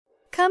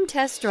Come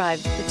test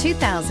drive the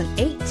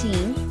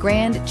 2018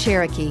 Grand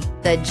Cherokee.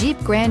 The Jeep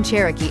Grand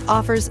Cherokee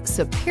offers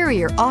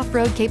superior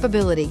off-road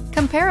capability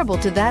comparable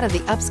to that of the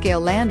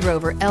upscale Land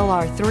Rover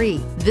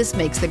LR3. This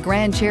makes the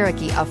Grand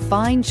Cherokee a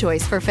fine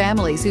choice for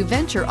families who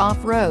venture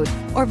off-road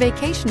or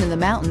vacation in the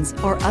mountains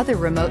or other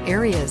remote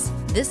areas.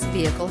 This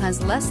vehicle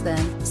has less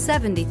than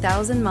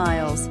 70,000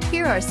 miles.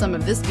 Here are some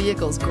of this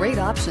vehicle's great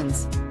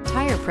options: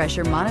 tire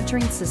pressure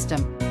monitoring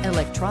system,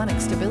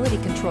 electronic stability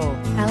control,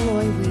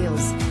 alloy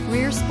wheels,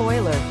 rear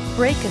spoiler,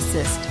 brake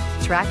assist,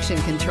 traction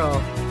control,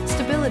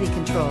 stability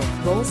control,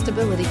 roll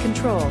stability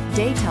control,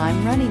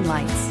 daytime running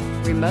lights,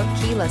 remote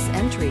keyless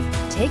entry.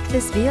 Take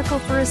this vehicle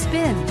for a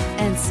spin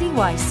and see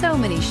why so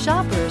many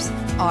shoppers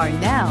are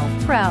now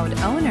proud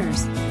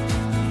owners.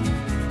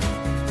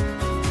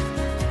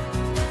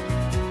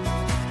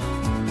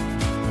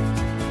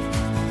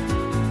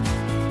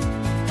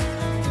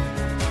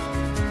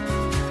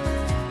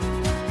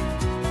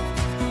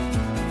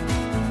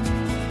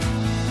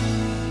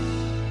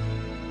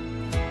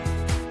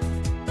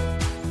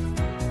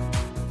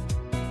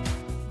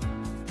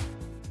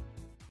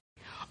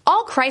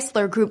 All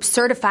Chrysler Group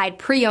certified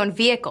pre-owned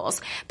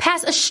vehicles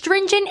pass a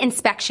stringent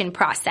inspection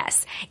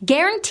process,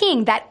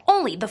 guaranteeing that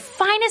only the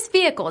finest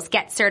vehicles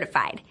get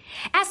certified.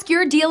 Ask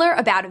your dealer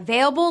about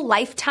available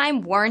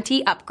lifetime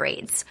warranty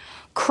upgrades.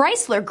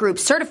 Chrysler Group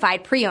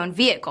certified pre-owned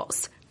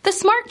vehicles, the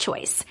smart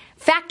choice,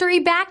 factory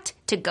backed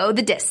to go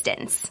the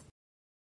distance.